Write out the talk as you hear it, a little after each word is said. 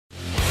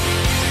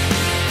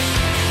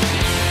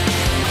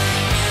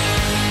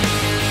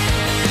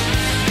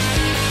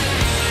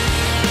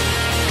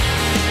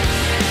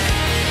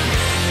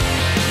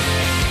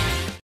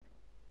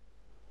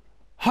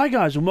Hi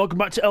guys, and welcome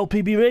back to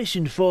LPB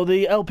Racing for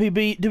the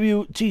LPB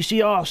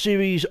WTCR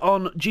series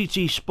on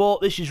GT Sport.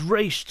 This is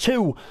race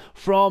 2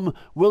 from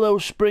Willow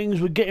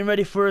Springs. We're getting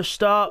ready for a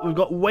start. We've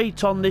got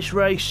weight on this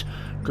race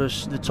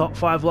because the top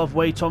 5 will have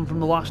weight on from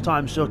the last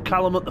time. So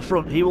Callum at the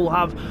front, he will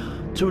have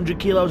 200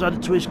 kilos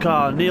added to his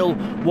car. Neil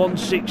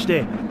 160,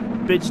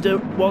 Bidzster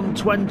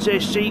 120,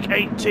 Seek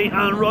 80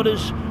 and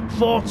Rodders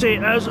 40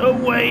 as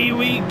away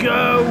we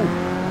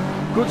go.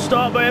 Good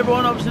start by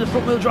everyone. Obviously the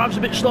front wheel drive's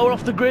a bit slower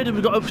off the grid, and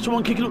we've got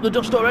someone kicking up the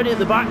dust already at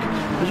the back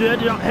as we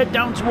head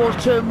down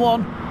towards turn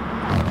 1.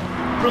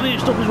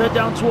 Brilliant stuff as we head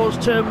down towards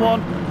turn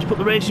 1. Let's put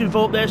the racing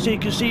info up there so you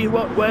can see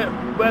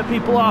where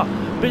people are.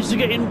 Bidzster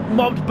getting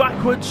mobbed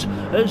backwards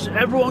as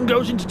everyone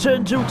goes into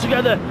turn 2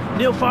 together.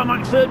 Neil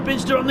Farmack third,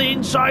 Bidzster on the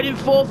inside in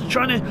fourth,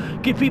 trying to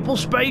give people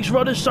space.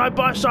 Rodders side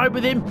by side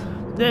with him.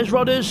 There's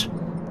Rodders.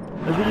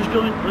 As we're just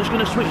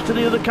going to switch to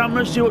the other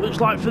camera, see what it looks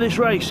like for this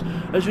race.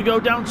 As we go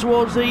down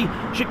towards the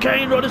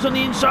chicane, Rodders on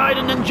the inside,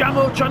 and then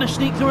Jamo trying to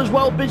sneak through as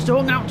well. Bidzster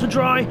hung out to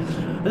dry,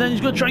 and then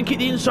he's going to try and keep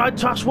the inside.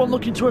 Task 1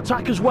 looking to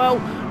attack as well.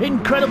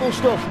 Incredible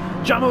stuff.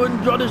 Jamo and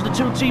Rodders, the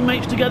two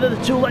teammates together,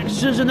 the two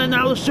Lexuses, and then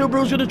now the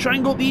Subaru's going to try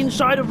and go up the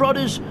inside of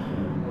Rodders.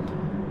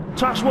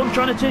 Task 1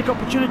 trying to take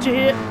opportunity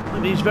here.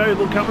 And these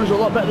variable cameras are a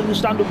lot better than the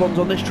standard ones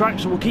on this track,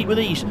 so we'll keep with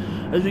these.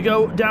 As we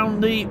go down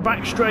the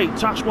back straight,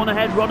 Task 1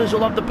 ahead. Rodders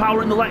will have the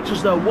power in the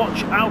Lexus though.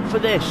 Watch out for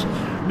this.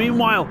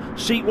 Meanwhile,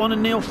 Seat 1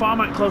 and Neil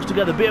Farmack close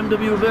together.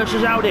 BMW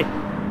versus Audi.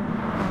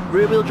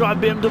 Rear wheel drive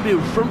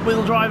BMW, front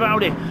wheel drive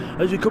Audi.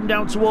 As we come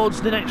down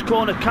towards the next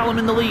corner, Callum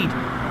in the lead.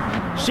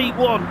 Seat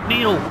 1,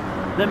 Neil.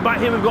 Then back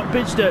here we've got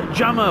Bidzster,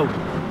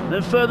 Jamo.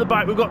 Then further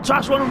back we've got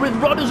Task 1 with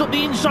Rodders up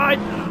the inside.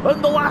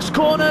 And the last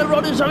corner,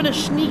 Rodders having a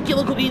sneaky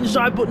look at the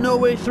inside but no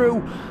way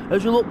through.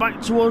 As we look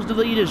back towards the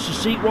leaders, so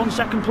Seat 1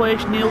 second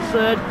place, Neil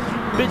third.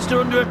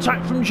 Bidzster under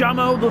attack from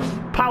Jamo. The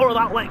power of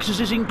that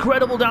Lexus is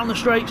incredible down the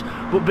straights,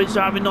 but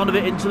Bidzster having none of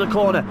it into the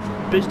corner.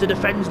 Bidzster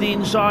defends the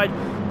inside.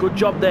 Good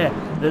job there.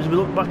 As we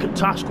look back at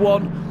Task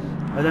 1,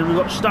 and then we've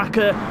got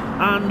Stacker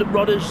and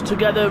Rodders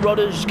together.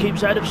 Rodders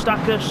keeps ahead of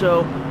Stacker,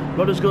 so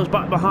Rodders goes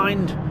back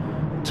behind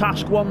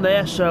Task 1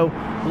 there, so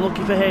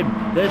lucky for him.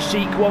 There's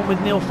Seek 1 with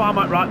Neil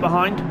Farmack right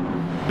behind.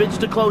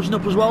 Bidzster closing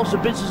up as well, so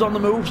Bidzster's on the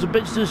move. So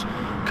Bidzster's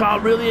car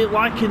really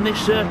liking this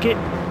circuit.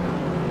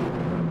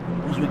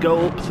 As we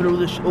go up through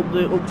this,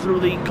 up through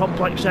the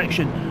complex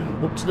section,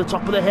 up to the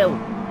top of the hill.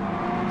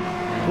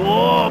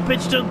 Oh,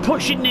 Bidzster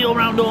pushing Neil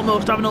around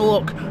almost, having a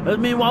look.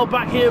 And meanwhile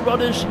back here,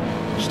 Rodders,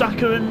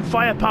 Stacker and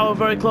Firepower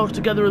very close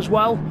together as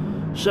well.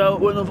 So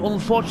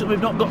unfortunately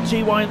we've not got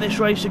TY in this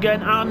race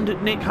again,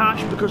 and Nick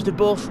Hash, because they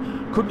both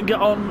couldn't get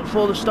on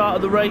for the start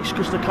of the race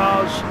because the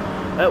cars,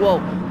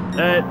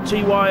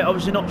 TY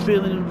obviously not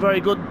feeling very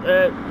good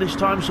this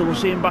time, so we'll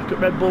see him back at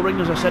Red Bull Ring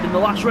as I said in the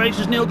last race.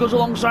 As Neil goes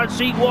alongside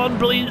Seat 1,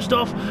 brilliant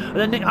stuff, and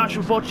then Nick Hash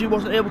unfortunately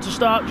wasn't able to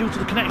start due to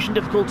the connection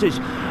difficulties.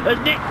 As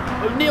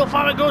Neil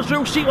Farmack goes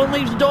through, Seat 1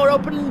 leaves the door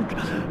open, and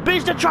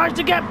Bidzster tries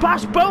to get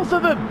past both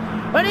of them.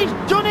 And he's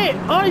done it!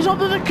 Oh, he's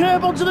onto the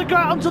curb, onto the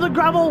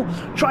gravel,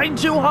 trying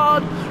too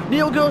hard.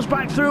 Neil goes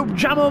back through,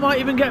 Jamo might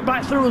even get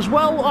back through as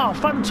well. Oh,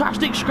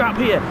 fantastic scrap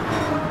here.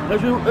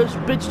 As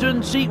Bidzster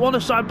and Seat 1 are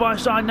side by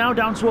side now,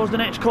 down towards the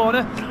next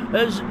corner.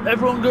 As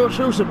everyone goes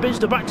through, so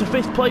Bidzster back to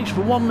 5th place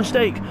for one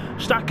mistake.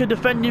 Stacker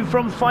defending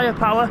from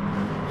Firepower.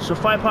 So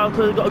Firepower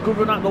clearly got a good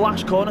run at the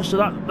last corner, so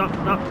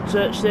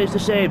that stays the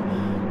same.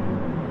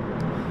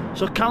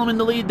 So Callum in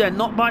the lead then,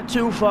 not by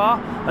too far.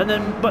 And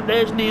then, but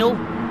there's Neil,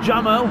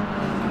 Jamo,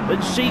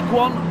 and Seek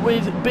 1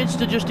 with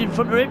Bidzster just in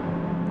front of him.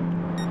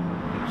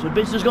 So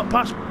Bidzster's got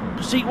past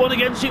Seek 1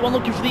 again. Seek 1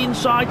 looking for the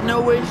inside,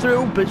 no way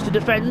through. Bidzster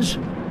defends,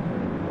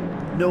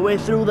 no way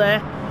through there.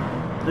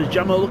 There's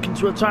Jamo looking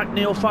to attack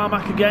Neil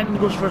Farmack again,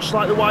 goes for a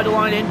slightly wider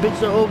line in.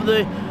 Bidzster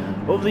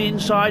over the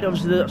inside.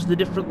 Obviously that's the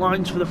different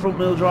lines for the front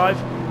wheel drive.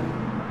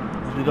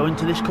 As we go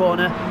into this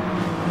corner,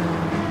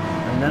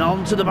 and then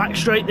on to the back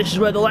straight. This is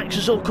where the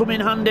Lexus will come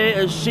in handy,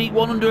 as Seat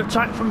 1 under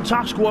attack from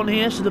Task 1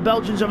 here. So the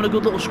Belgian's having a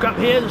good little scrap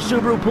here. The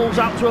Subaru pulls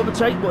out to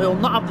overtake, but he'll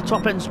not have the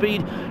top end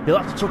speed. He'll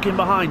have to tuck in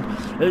behind.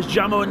 There's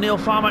Jamo and Neil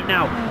Farmack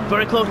now,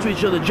 very close to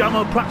each other.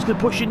 Jamo practically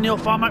pushing Neil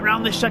Farmack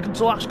round this second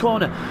to last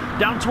corner.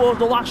 Down towards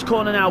the last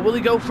corner now. Will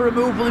he go for a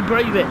move? Will he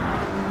brave it?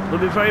 He'll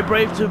be very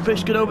brave to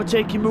risk an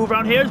overtaking move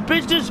around here. As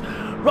Bidzster's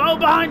right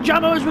behind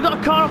Jamo, as we've got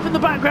a car off in the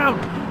background.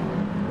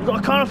 We've got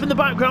a car off in the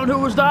background. Who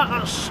was that?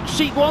 That's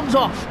Seat 1's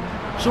off.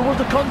 So was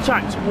the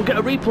contact? We'll get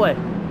a replay.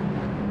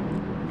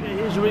 Okay,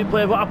 here's a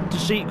replay of what happened to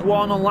Seek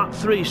 1 on lap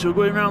 3. So we're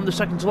going around the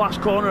second to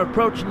last corner,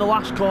 approaching the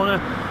last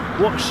corner.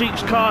 Watch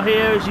Seek's car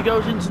here as he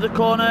goes into the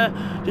corner.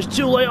 Just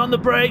too late on the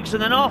brakes,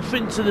 and then off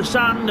into the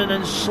sand, and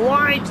then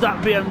slides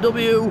that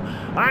BMW.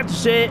 I have to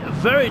say,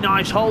 very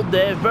nice hold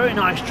there, very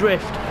nice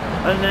drift.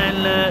 And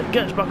then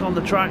gets back on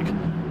the track,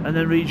 and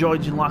then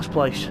rejoins in last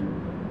place.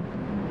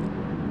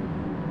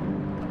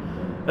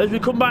 As we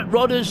come back,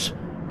 Rodders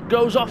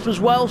goes off as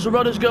well, so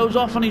Rodders goes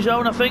off on his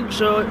own, I think,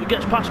 so it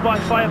gets passed by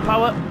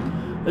Firepower.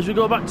 as we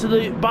go back to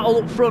the battle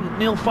up front.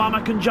 Neil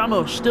Farmack and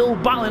Jamo still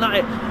battling at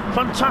it.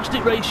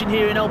 Fantastic racing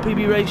here in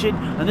LPB racing,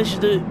 and this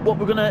is what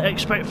we're going to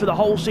expect for the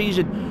whole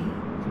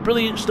season.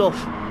 Brilliant stuff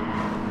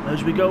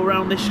as we go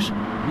around this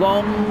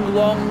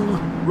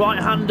long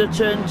right-hander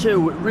turn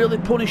 2, really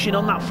punishing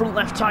on that front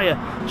left tyre,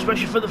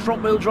 especially for the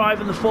front-wheel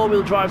drive and the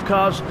four-wheel drive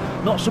cars,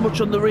 not so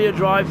much on the rear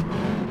drive,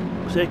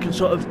 so they can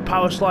sort of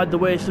power slide the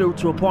way through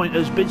to a point.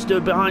 As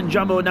Bidzster behind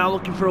Jamo now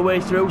looking for a way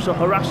through, so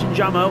harassing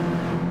Jamo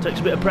takes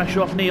a bit of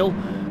pressure off Neil.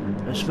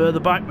 As further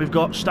back we've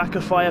got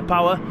Stacker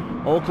Firepower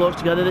all close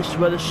together. This is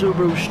where the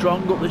Subaru's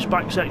strong, up this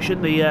back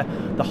section,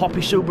 the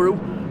hoppy Subaru.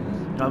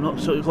 I'm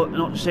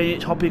not saying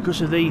it's hoppy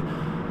because of the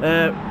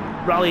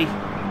rally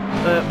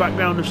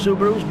background of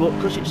Subarus, but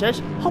because it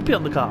says Hoppy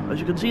on the car, as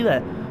you can see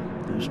there.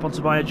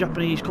 Sponsored by a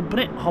Japanese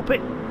company, Hoppy.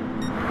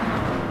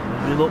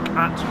 We look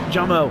at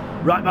Jamo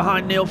right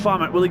behind Neil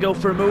Farmack. Will he go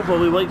for a move or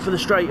will he wait for the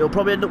straight? He'll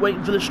probably end up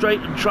waiting for the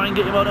straight and try and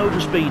get him on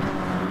overspeed.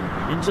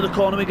 Into the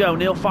corner we go.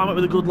 Neil Farmack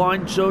with a good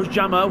line, so's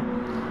Jamo.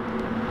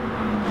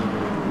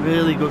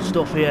 Really good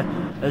stuff here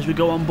as we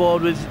go on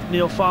board with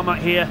Neil Farmack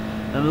here.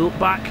 And we look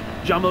back,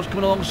 Jamo's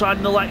coming alongside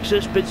in the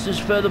Lexus. Bidzster's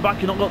further back,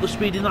 he's not got the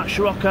speed in that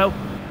Scirocco.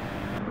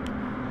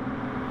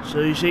 So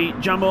you see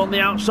Jamo on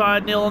the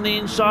outside, Neil on the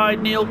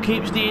inside. Neil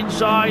keeps the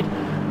inside.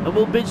 And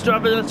will Bidzster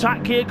have an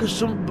attack here?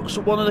 Because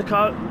one of the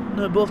car,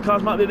 no, both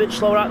cars might be a bit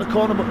slower out the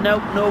corner, but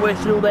no way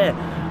through there.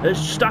 As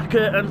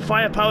Stacker and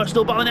Firepower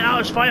still battling it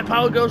out, as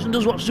Firepower goes and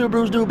does what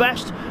Subarus do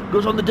best,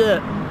 goes on the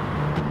dirt.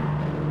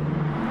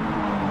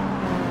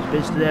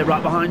 Bidzster there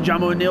right behind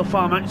Jamo and Neil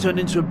Farmack, turned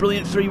into a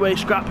brilliant three-way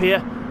scrap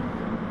here.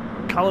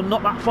 Callum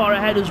not that far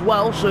ahead as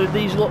well, so if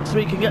these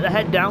three can get the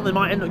head down, they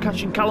might end up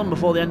catching Callum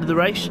before the end of the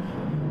race.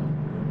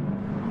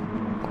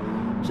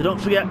 So don't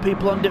forget,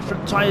 people on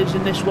different tyres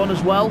in this one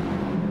as well.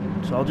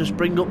 So I'll just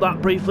bring up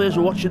that briefly as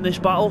we're watching this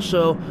battle.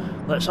 So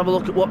let's have a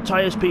look at what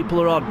tyres people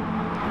are on.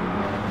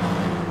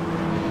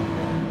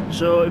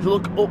 So if you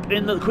look up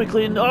in the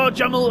quickly,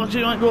 Jamo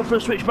actually might go for a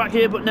switch back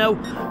here, but no.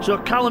 So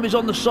Callum is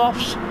on the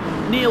softs,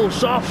 Neil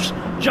softs,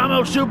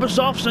 Jamo super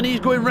softs, and he's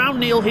going round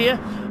Neil here.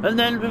 And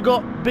then we've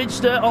got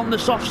Bidzster on the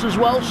softs as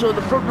well. So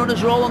the front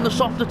runners are all on the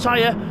softer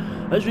tyre.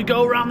 As we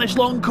go around this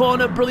long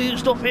corner, brilliant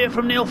stuff here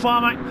from Neil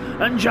Farmack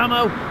and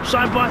Jamo,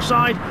 side by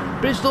side.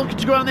 Bidzster looking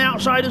to go on the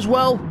outside as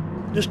well.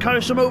 Just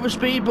carry some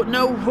overspeed, but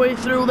no way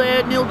through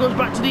there. Neil goes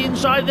back to the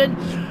inside then.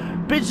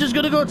 Bidzster's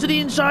going to go to the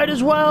inside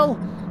as well.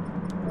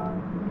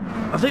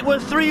 I think we're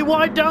 3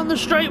 wide down the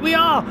straight. We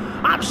are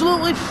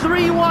absolutely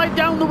 3 wide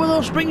down the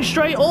Willow Springs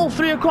straight, all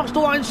 3 across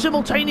the line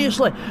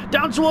simultaneously.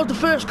 Down towards the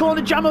first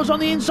corner, Jamo's on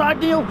the inside,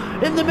 Neil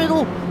in the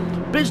middle.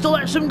 Bidzster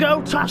lets him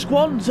go. Task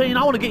 1 saying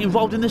I want to get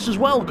involved in this as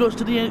well. Goes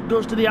to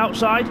the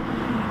outside.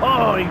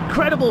 Oh,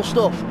 incredible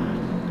stuff.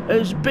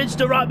 As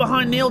Bidzster right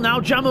behind Neil now.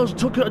 Jamo's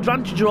took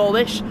advantage of all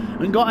this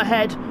and got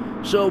ahead.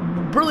 So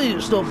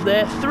brilliant stuff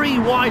there. 3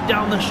 wide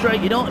down the straight.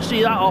 You don't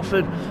see that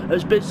often.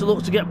 As Bidzster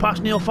looks to get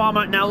past Neil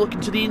Farmack now,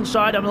 looking to the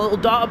inside, having a little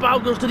dart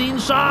about, goes to the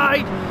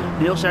inside.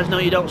 Neil says no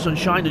you don't,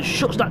 sunshine, and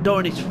shuts that door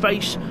in his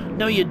face.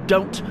 No you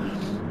don't.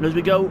 As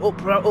we go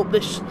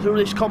through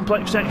this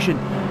complex section,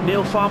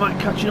 Neil Farmack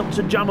catching up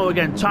to Jamo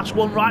again. Task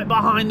 1 right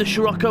behind the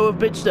Scirocco of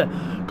Bidzster.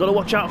 Got to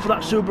watch out for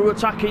that Subaru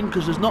attacking,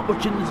 because there's not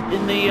much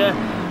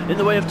in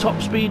the way of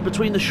top speed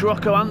between the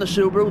Scirocco and the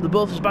Subaru. They're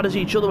both as bad as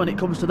each other when it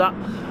comes to that.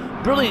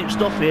 Brilliant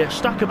stuff here.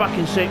 Stacker back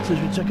in 6th as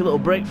we take a little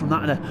break from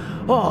that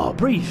and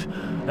breathe.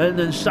 And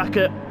then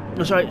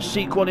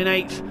Seek 1 in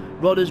 8th.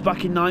 Rodders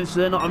back in 9th, so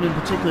they're not having a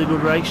particularly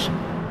good race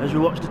as we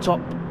watch the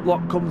top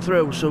lot come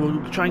through. So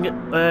we'll try and get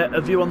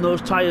a view on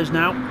those tyres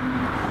now.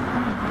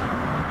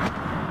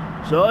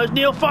 So as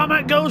Neil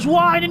Farmack goes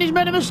wide and he's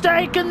made a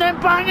mistake, and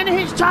then bang, and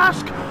hits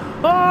Task.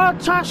 Oh,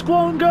 Task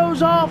 1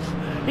 goes off.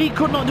 He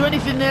could not do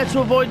anything there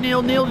to avoid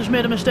Neil. Neil just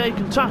made a mistake,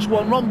 and Task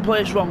 1, wrong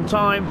place, wrong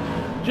time.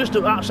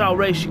 That's how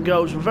racing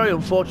goes. We're very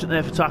unfortunate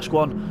there for Task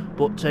 1,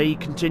 but he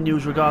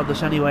continues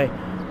regardless anyway.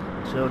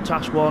 So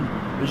Task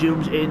 1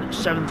 resumes in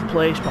 7th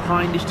place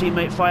behind his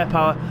teammate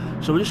Firepower.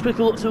 So we'll just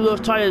quickly look through those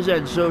tyres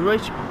then. So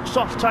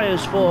soft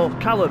tyres for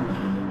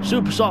Callum,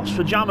 super softs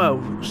for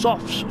Jamo,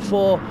 softs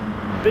for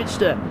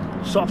Bidzster,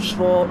 softs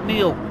for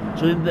Neil,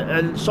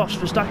 and softs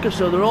for Stacker.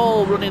 So they're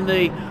all running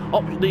the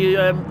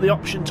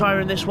option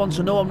tyre in this one,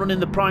 so no one running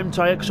the prime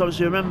tyre, because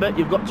obviously remember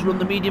you've got to run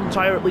the medium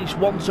tyre at least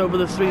once over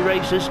the 3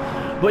 races.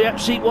 But yeah,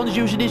 Seek 1's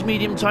using his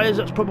medium tyres,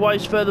 that's probably why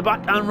he's further back,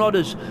 and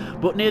Rodders.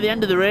 But near the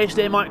end of the race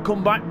they might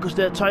come back because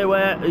their tyre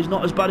wear is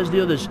not as bad as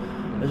the others.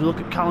 As we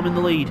look at Callum in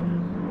the lead,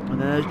 and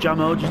there's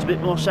Jamo just a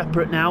bit more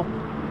separate now.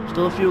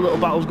 Still a few little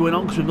battles going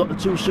on because we've got the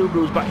 2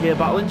 Subarus back here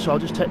battling, so I'll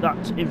just take that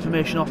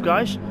information off,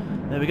 guys.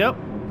 There we go.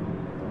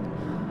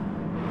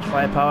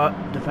 Firepower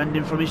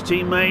defending from his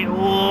teammate.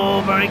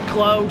 Oh, very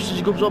close as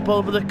he comes up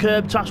over the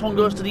curb. Task 1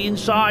 goes to the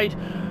inside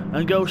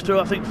and goes through.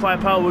 I think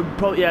Firepower would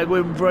probably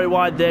go very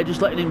wide there,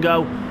 just letting him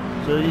go.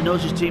 So he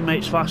knows his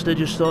teammate's faster,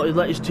 just thought he'd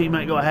let his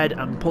teammate go ahead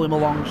and pull him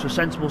along. So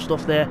sensible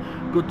stuff there.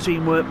 Good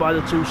teamwork by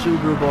the 2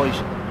 Subaru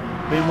boys.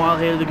 Meanwhile,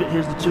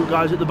 here's the 2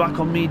 guys at the back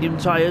on medium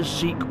tyres,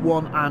 Seek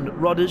 1 and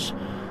Rodders.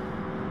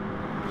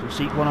 So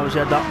Seek One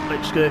obviously had that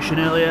excursion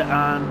earlier,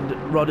 and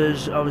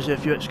Rodders obviously a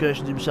few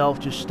excursions himself,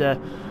 just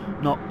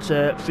not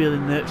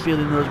feeling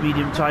those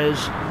medium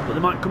tyres, but they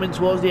might come in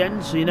towards the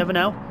end, so you never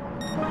know.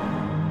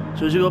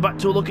 So as we go back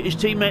to a look at his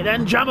teammate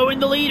then, Jamo in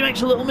the lead,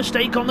 makes a little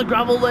mistake on the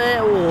gravel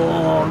there. Oh,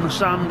 on the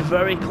sand,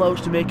 very close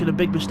to making a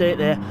big mistake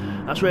there.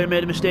 That's where he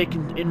made a mistake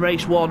in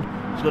race 1.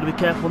 He's got to be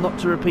careful not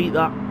to repeat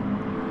that.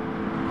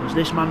 Because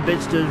this man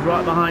Bidzster is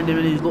right behind him,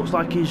 and he looks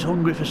like he's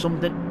hungry for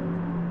something.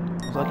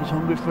 Looks like he's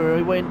hungry for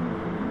a win.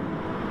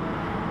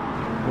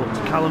 But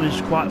Callum is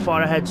quite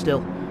far ahead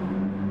still.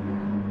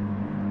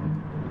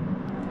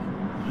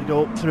 As we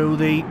go up through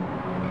the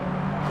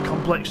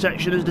complex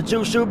section, as the two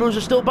Subarus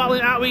are still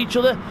battling out with each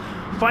other.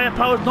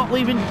 Firepower's not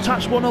leaving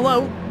Task One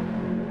alone.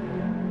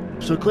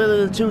 So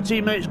clearly the two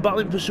teammates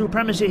battling for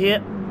supremacy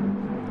here.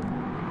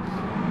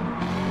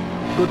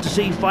 Good to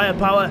see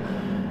Firepower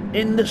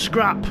in the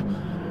scrap.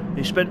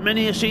 He spent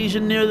many a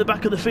season near the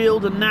back of the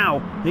field, and now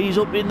he's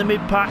up in the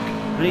mid-pack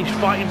and he's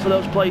fighting for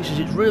those places.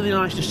 It's really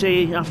nice to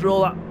see after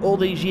all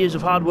these years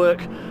of hard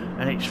work,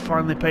 and it's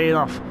finally paying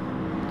off.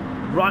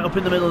 Right up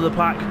in the middle of the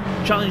pack,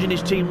 challenging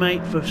his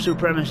teammate for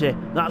supremacy.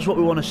 That's what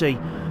we want to see.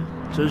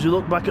 So as we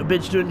look back at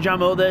Bidzster and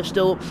Jamo, they're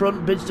still up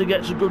front. Bidzster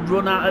gets a good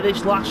run out of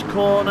this last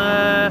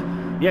corner.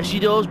 Yes, he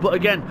does, but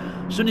again,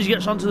 as soon as he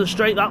gets onto the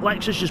straight, that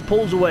Lexus just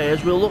pulls away.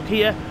 As we'll look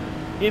here,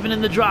 even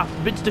in the draft,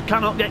 Bidzster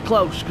cannot get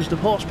close because the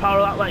horsepower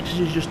of that Lexus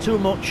is just too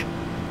much.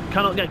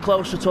 Cannot get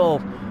close at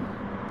all.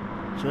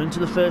 So into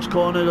the first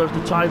corner goes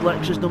the Tide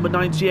Lexus, number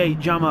 98,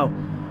 Jamo.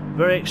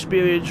 Very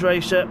experienced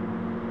racer.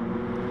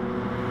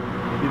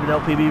 Been with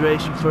LPB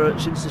racing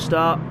since the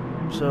start,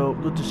 so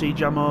good to see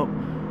Jamo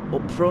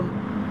up front.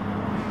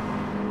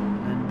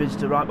 And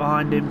Bidzster right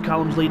behind him.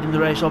 Callum's leading the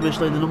race,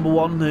 obviously, the number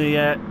 1,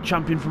 the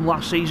champion from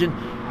last season.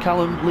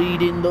 Callum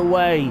leading the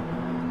way.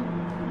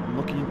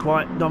 Looking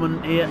quite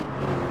dominant here.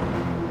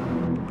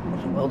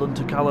 So well done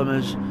to Callum,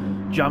 as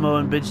Jamo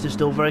and Bidzster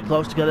still very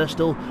close together.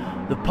 Still,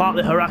 they're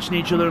partly harassing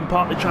each other and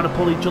partly trying to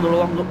pull each other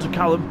along up to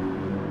Callum.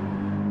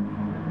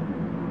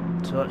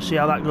 So let's see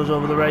how that goes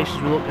over the race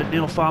as we look at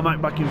Neil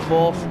Farmack back in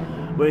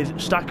 4th with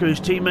Stacker as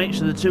teammates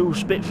of the two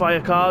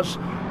Spitfire cars,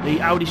 the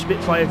Audi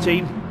Spitfire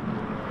team.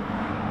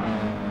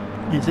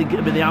 You'd think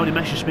it'd be the Audi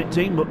Messerschmitt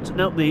team, but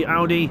no, the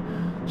Audi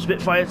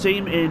Spitfire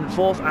team in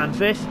 4th and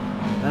 5th.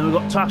 And we've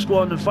got Task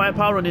One and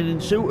Firepower running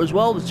in suit as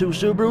well, the two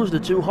Subarus, the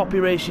two Hoppy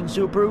Racing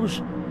Subarus.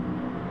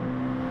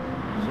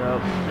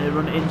 So they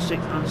run in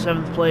 6th and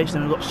 7th place.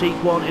 Then we've got Seek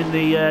One in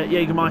the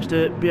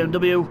Jägermeister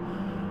BMW.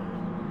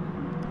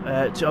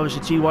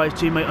 Obviously TY's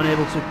teammate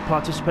unable to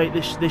participate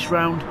this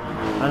round,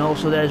 and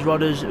also there's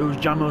Rodders, who's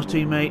Jamo's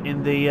teammate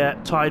in the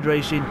Tide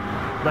Racing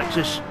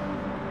Lexus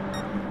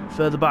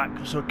further back.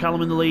 So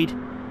Callum in the lead,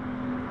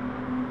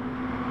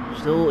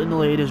 still in the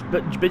lead, as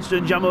Bidzster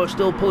and Jamo are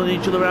still pulling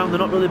each other around. They're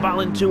not really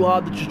battling too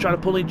hard, they're just trying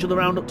to pull each other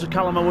around up to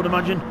Callum, I would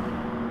imagine.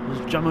 As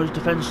Jamo's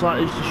defence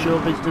slightly to show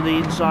Bidzster the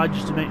inside,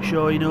 just to make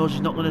sure he knows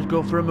he's not going to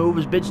go for a move.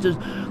 As Bidzster's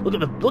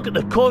look at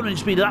the cornering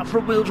speed of that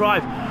front wheel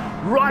drive,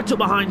 right up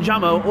behind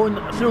Jamo,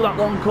 and through that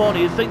long corner.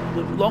 You'd think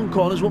the long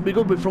corners won't be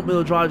good with front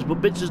wheel drives,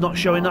 but Bidzster's not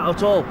showing that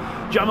at all.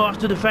 Jamo has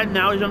to defend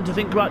now. He's having to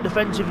think about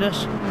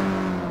defensiveness.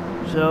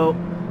 So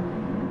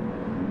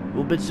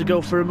will Bidzster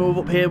go for a move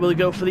up here? Will he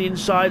go for the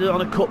inside on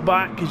a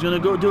cutback? He's going to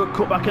go do a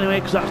cutback anyway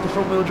because that's the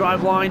front wheel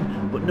drive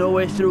line, but no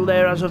way through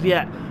there as of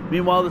yet.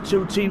 Meanwhile, the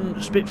two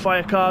Team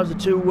Spitfire cars, the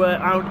two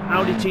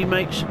Audi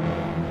teammates,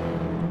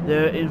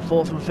 they're in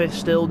 4th and 5th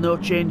still, no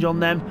change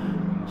on them.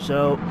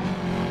 So,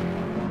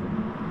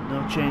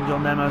 no change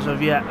on them as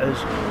of yet, as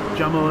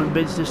Jamo and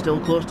Bidzster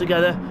still close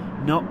together,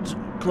 not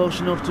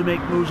close enough to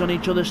make moves on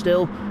each other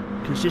still.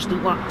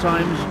 Consistent lap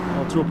times,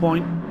 or to a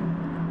point.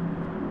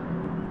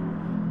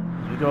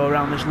 As we go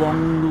around this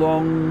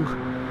long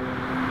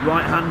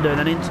right-hander and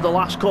then into the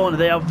last corner,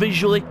 they are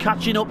visually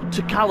catching up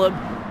to Callum.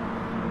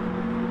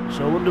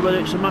 So I wonder whether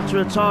it's a matter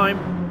of time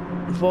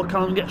before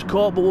Callum gets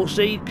caught, but we'll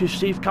see, because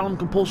see if Callum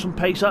can pull some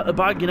pace out of the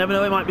bag. You never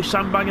know, he might be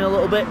sandbagging a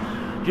little bit,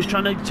 just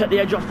trying to take the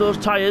edge off those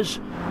tyres.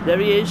 There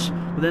he is,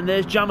 but then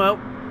there's Jamo,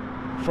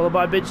 followed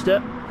by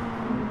Bidzster.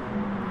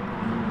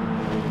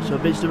 So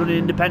Bidzster running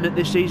independent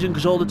this season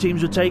because all the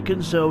teams were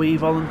taken, so he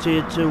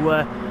volunteered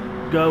to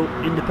go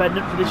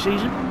independent for this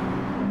season.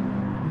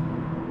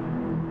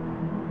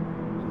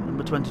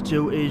 Number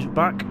 22 is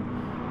back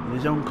with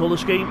his own colour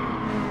scheme.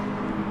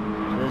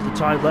 There's the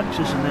Tide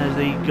Lexus and there's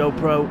the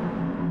GoPro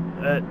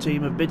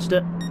team of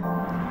Bidzster.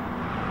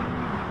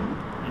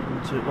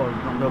 Well,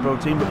 not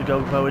GoPro team, but the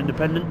GoPro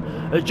independent.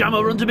 As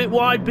Jamo runs a bit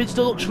wide,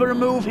 Bidzster looks for a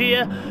move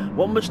here.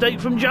 One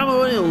mistake from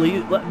Jamo and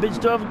he'll let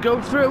Bidzster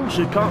go through,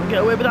 so he can't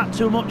get away with that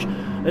too much.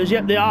 As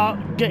yet they are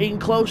getting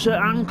closer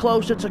and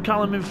closer to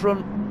Callum in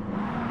front.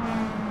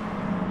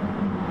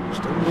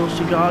 Still no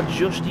cigar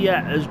just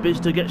yet as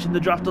Bidzster gets in the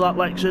draft of that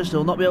Lexus.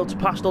 He'll not be able to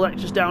pass the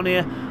Lexus down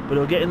here, but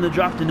he'll get in the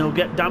draft and he'll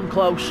get damn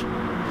close.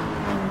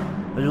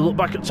 As we look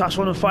back at Task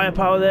 1 and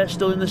Firepower there,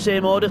 still in the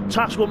same order.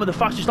 Task 1 with the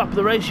fastest lap of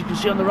the race, you can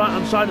see on the right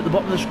hand side at the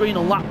bottom of the screen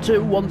on lap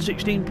 2,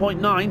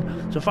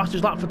 1:16.9. So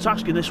fastest lap for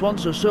Task in this one.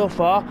 So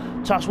far,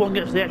 Task 1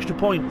 gets the extra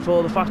point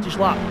for the fastest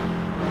lap.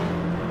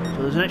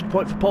 So there's an extra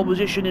point for pole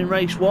position in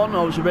race 1,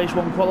 obviously race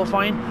 1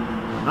 qualifying.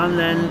 And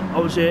then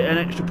obviously an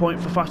extra point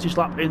for fastest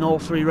lap in all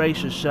 3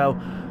 races. So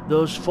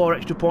those 4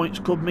 extra points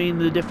could mean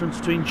the difference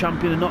between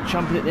champion and not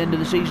champion at the end of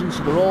the season.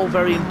 So they're all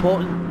very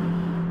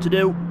important to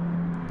do.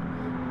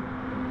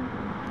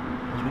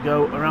 As we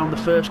go around the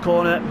first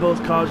corner,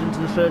 both cars into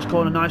the first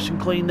corner nice and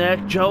clean there.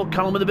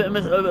 Callum with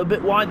a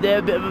bit wide there,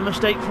 a bit of a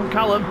mistake from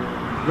Callum.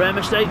 Rare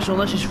mistake, so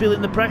unless he's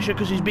feeling the pressure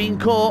because he's being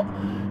caught,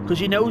 because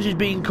he knows he's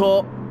being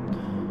caught.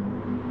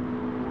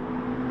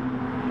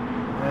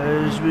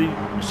 As we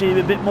see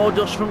a bit more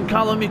dust from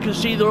Callum, you can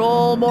see they're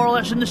all more or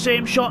less in the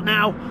same shot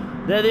now.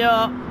 There they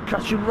are,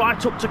 catching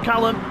right up to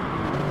Callum.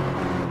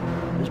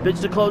 As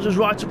Bidzster closes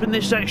right up in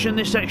this section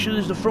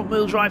is the front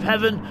wheel drive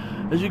heaven.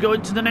 As we go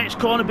into the next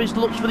corner, Bidzster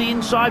looks for the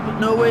inside, but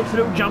no way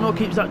through. Jamo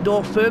keeps that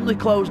door firmly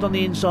closed on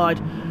the inside,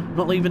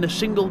 not leaving a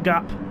single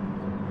gap.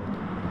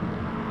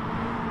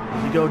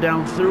 As we go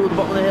down through the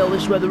bottom of the hill,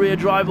 this is where the rear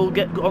drive will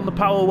get on the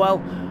power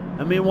well.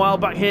 And meanwhile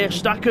back here,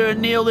 Stacker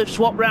and Neil have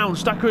swapped round.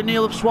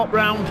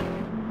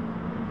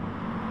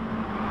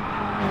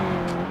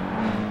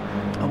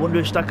 I wonder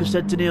if Stacker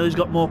said to Neil he's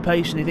got more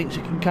pace and he thinks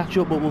he can catch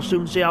up, but we'll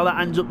soon see how that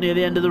ends up near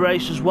the end of the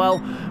race as well.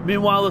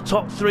 Meanwhile, the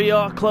top 3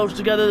 are close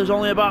together. There's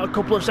only about a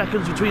couple of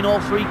seconds between all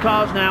 3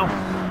 cars now.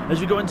 As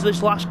we go into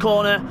this last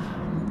corner,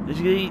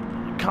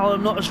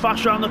 Callum not as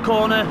fast around the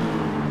corner.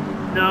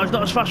 No, he's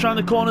not as fast around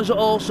the corners at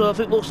all, so I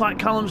think it looks like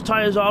Callum's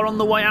tyres are on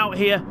the way out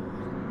here.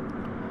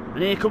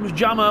 And here comes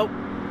Jamo,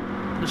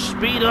 the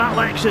speed of that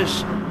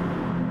Lexus.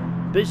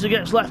 Bidzster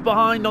gets left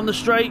behind on the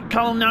straight.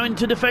 Callum now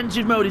into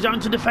defensive mode. He's having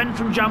to defend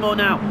from Jamo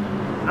now.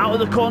 Out of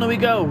the corner we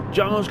go.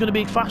 Jamo's going to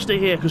be faster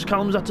here because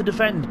Callum's had to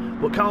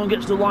defend. But Callum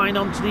gets the line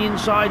onto the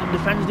inside and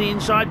defends the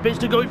inside.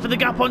 Bidzster going for the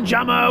gap on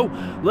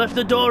Jamo. Left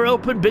the door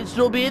open. Bidzster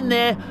will be in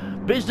there.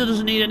 Bidzster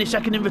doesn't need any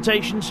second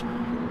invitations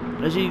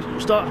as he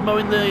starts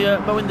mowing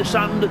the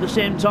sand at the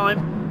same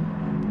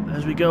time.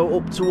 As we go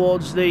up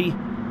towards the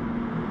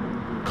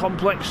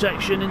complex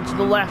section into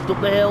the left up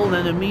the hill, and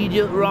then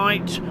immediate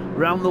right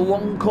around the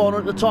long corner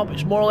at the top.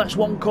 It's more or less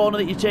one corner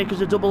that you take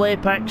as a double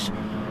apex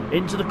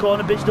into the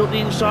corner. Bidzster up the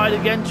inside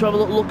again to have a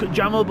little look at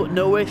Jamo, but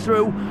no way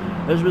through.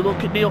 As we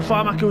look at Neil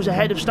Farmacker, who's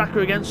ahead of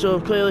Stacker again,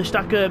 so clearly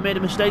Stacker made a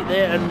mistake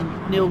there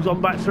and Neil's gone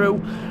back through,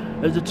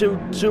 as the 2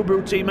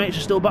 Subaru teammates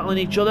are still battling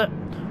each other.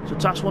 So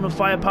Task 1 and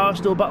Firepower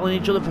still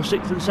battling each other for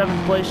 6th and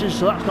 7th places,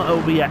 so that's not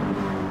over yet.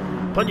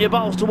 Plenty of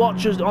battles to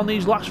watch on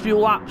these last few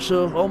laps,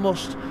 so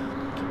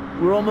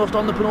we're almost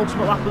on the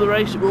penultimate lap of the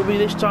race. It will be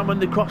this time when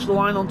they cross the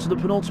line onto the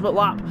penultimate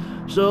lap.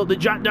 So the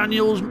Jack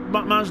Daniels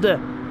Mazda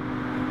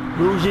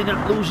losing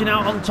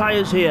out on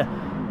tyres here.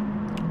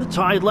 The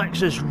Tide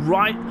Lexus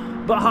right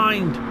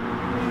behind,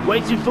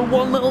 waiting for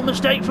one little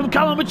mistake from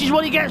Callum, which is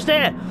what he gets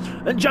there.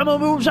 And Jamo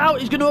moves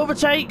out, he's going to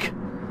overtake.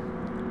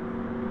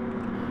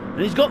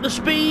 And he's got the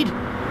speed,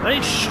 and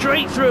it's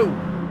straight through.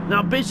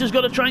 Now Bidzster's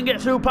got to try and get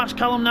through past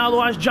Callum now,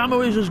 otherwise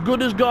Jamo is as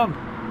good as gone.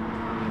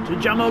 So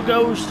Jamo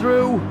goes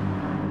through.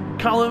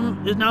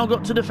 Callum has now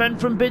got to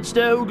defend from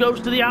Bidzster, who goes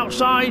to the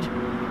outside.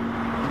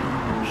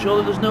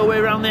 Surely there's no way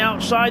around the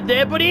outside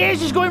there, but he is!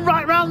 He's going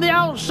right round the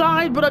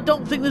outside, but I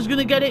don't think there's going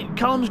to get it.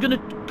 Callum's going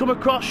to come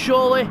across,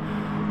 surely.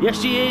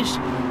 Yes, he is.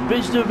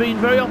 Bidzster being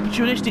very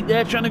opportunistic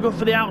there, trying to go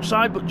for the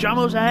outside, but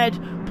Jamo's ahead,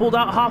 pulled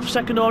out half a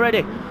second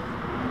already.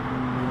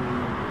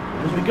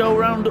 As we go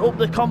around up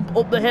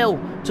the hill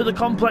to the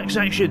complex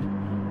section,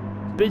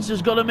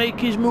 Bidzster's got to make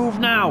his move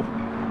now.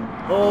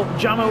 Oh,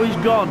 Jamo is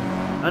gone.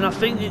 And I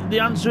think the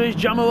answer is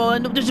Jamo will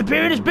end up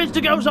disappearing as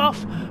Bidzster goes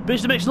off.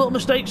 Bidzster makes a little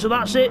mistake, so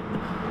that's it.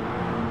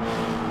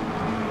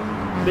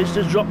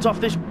 Bidzster's dropped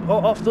off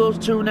those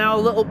 2 now a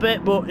little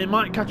bit, but it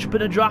might catch up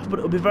in a draft, but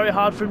it'll be very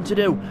hard for him to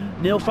do.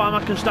 Neil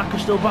Farmack and Stacker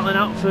still battling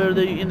out for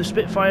in the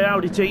Spitfire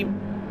Audi team.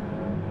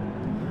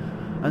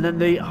 And then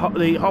the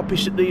Hoppy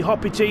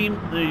team,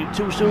 the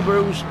 2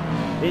 Subarus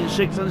in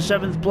 6th and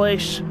 7th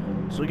place.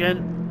 So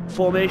again,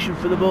 formation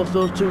for both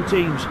those 2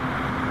 teams.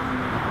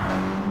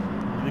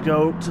 We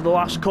go to the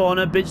last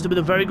corner. Bidzster with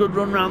a very good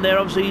run round there.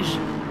 Obviously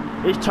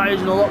his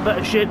tyres in a lot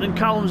better shape than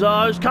Callum's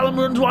are. As Callum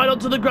runs wide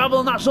onto the gravel,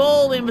 and that's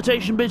all the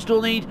invitation Bidzster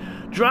will need.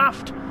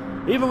 Draft,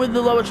 even with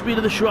the lower speed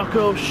of the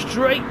Scirocco,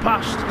 straight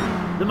past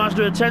the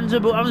Mazda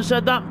Atenza. But having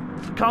said that,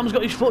 Callum's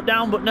got his foot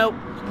down, but no,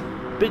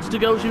 Bidzster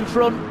goes in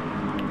front.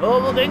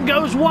 Oh, then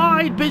goes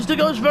wide. Bidzster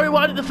goes very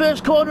wide at the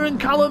first corner, and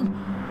Callum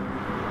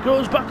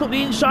goes back up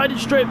the inside and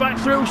straight back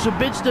through. So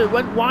Bidzster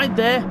went wide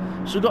there,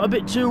 so got a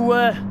bit too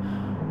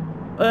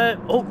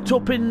hooked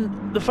up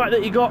in the fact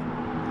that he got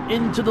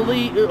into the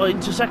lead,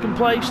 into 2nd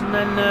place, and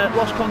then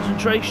lost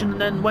concentration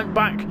and then went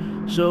back.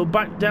 So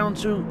back down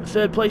to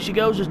 3rd place he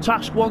goes, as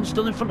Task 1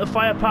 still in front of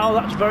Firepower.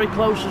 That's very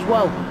close as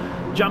well.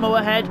 Jamo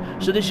ahead,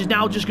 so this is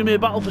now just going to be a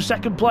battle for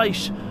 2nd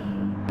place.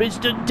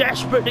 Bidzster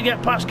desperate to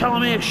get past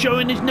Callum here,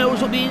 showing his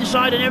nose up the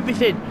inside and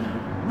everything.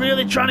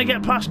 Really trying to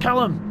get past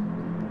Callum.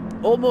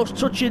 almost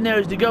touching there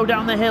as they go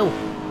down the hill.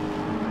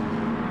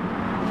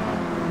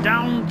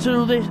 Down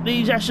to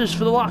these S's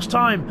for the last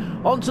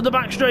time. Onto the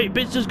back straight.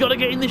 Bidzster's got to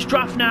get in this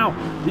draft now.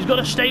 He's got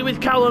to stay with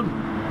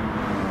Callum.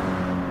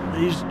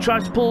 He's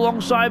tried to pull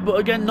alongside, but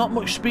again, not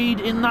much speed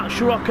in that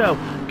Scirocco.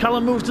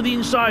 Callum moves to the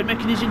inside,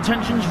 making his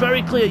intentions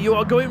very clear. You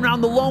are going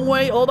round the long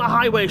way or the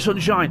highway,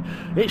 sunshine.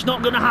 It's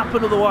not going to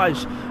happen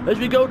otherwise. As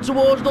we go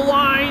towards the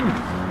line,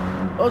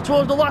 or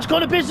towards the last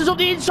corner, Bidzster's up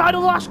the inside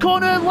of the last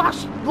corner.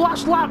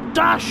 Last lap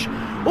dash.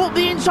 Up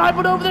the inside,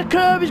 but over the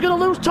curve. He's going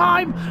to lose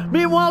time.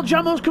 Meanwhile,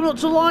 Jamo's coming up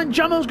to the line.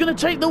 Jamo's going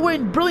to take the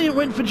win. Brilliant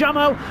win for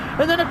Jamo.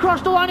 And then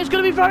across the line, it's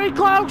going to be very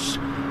close.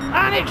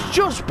 And it's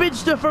just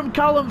Bidzster from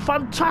Callum.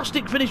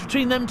 Fantastic finish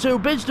between them two.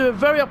 Bidzster, a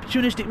very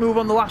opportunistic move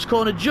on the last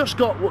corner. Just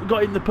got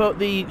in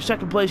the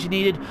second place he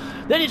needed.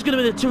 Then it's going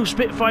to be the two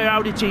Spitfire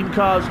Audi team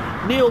cars.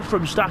 Neil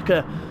from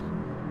Stacker.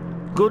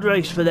 Good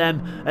race for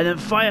them. And then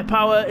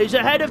Firepower is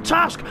ahead of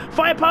Task.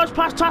 Firepower's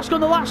past Task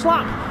on the last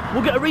lap.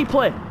 We'll get a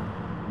replay.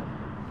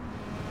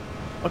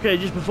 Okay,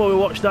 just before we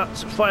watch that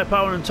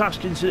Firepower and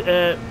Task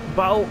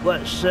battle,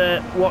 let's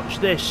watch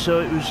this.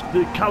 So it was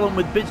Callum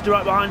with Bidzster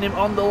right behind him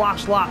on the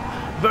last lap.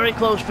 Very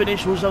close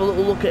finish. We'll just have a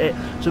little look at it.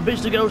 So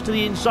Bidzster goes to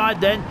the inside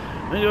then,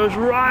 and goes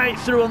right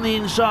through on the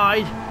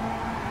inside.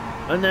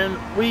 And then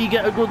we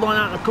get a good line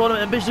out of the corner,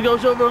 and Bidzster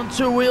goes over on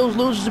two wheels,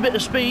 loses a bit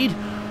of speed.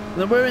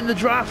 And then we're in the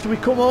draft. We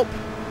come up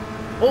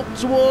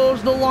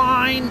towards the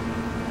line.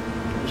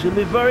 It's going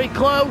to be very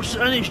close,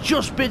 and it's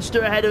just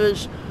Bidzster ahead of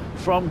us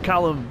from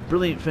Callum.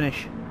 Brilliant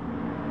finish.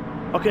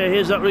 Okay,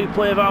 here's that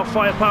replay of how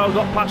Firepower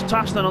got past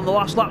Task then on the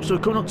last lap. So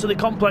we're coming up to the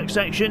complex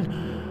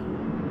section.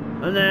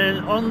 And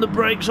then on the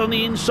brakes on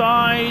the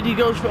inside, he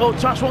goes for,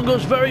 Task one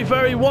goes very,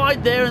 very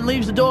wide there and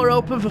leaves the door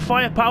open for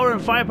Firepower.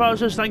 And Firepower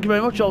says, thank you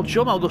very much, old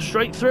chum, I'll go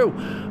straight through.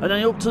 And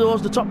then up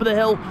towards the top of the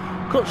hill,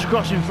 cuts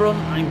across in front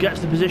and gets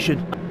the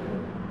position.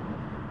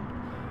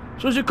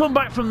 So as we come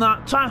back from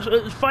that,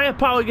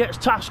 Firepower gets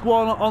Task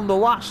one on the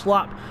last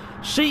lap.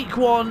 Seek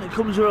one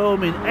comes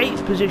home in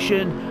 8th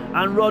position,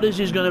 and Rodders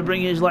is going to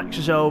bring his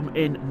Lexus home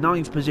in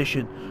 9th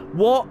position.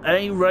 What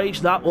a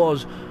race that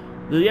was.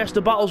 Yes,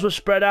 the battles were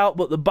spread out,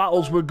 but the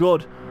battles were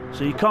good.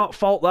 So you can't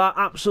fault that.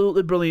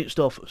 Absolutely brilliant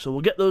stuff. So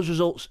we'll get those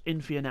results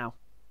in for you now.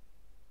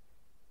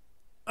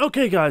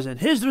 Okay, guys, then.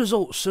 Here's the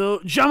results. So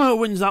Jamo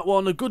wins that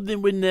one. A good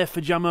win there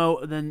for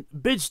Jamo. And then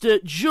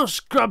Bidzster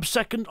just grabs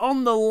second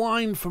on the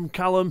line from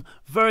Callum.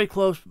 Very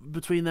close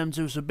between them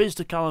two. So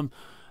Bidzster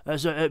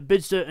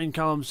and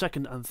Callum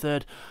second and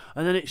third,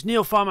 and then it's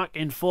Neil Farmack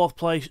in 4th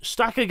place.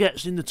 Stacker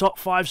gets in the top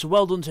 5, so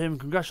well done to him,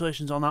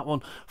 congratulations on that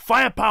one.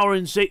 Firepower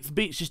in 6th,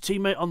 beats his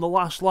teammate on the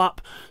last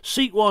lap.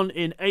 Seat 1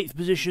 in 8th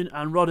position,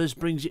 and Rodders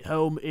brings it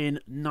home in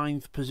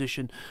 9th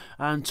position.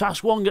 And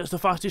Task 1 gets the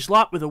fastest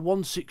lap with a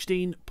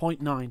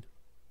 1:16.9.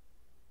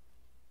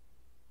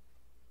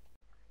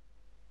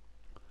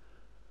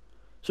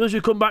 So as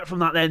we come back from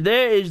that then,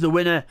 there is the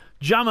winner,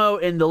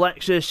 Jamo in the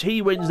Lexus.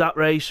 He wins that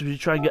race. We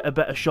try and get a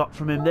better shot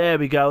from him. There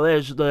we go.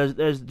 There's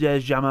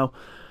Jamo.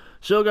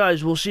 So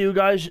guys, we'll see you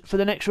guys for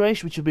the next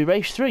race, which will be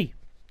race 3.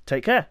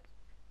 Take care.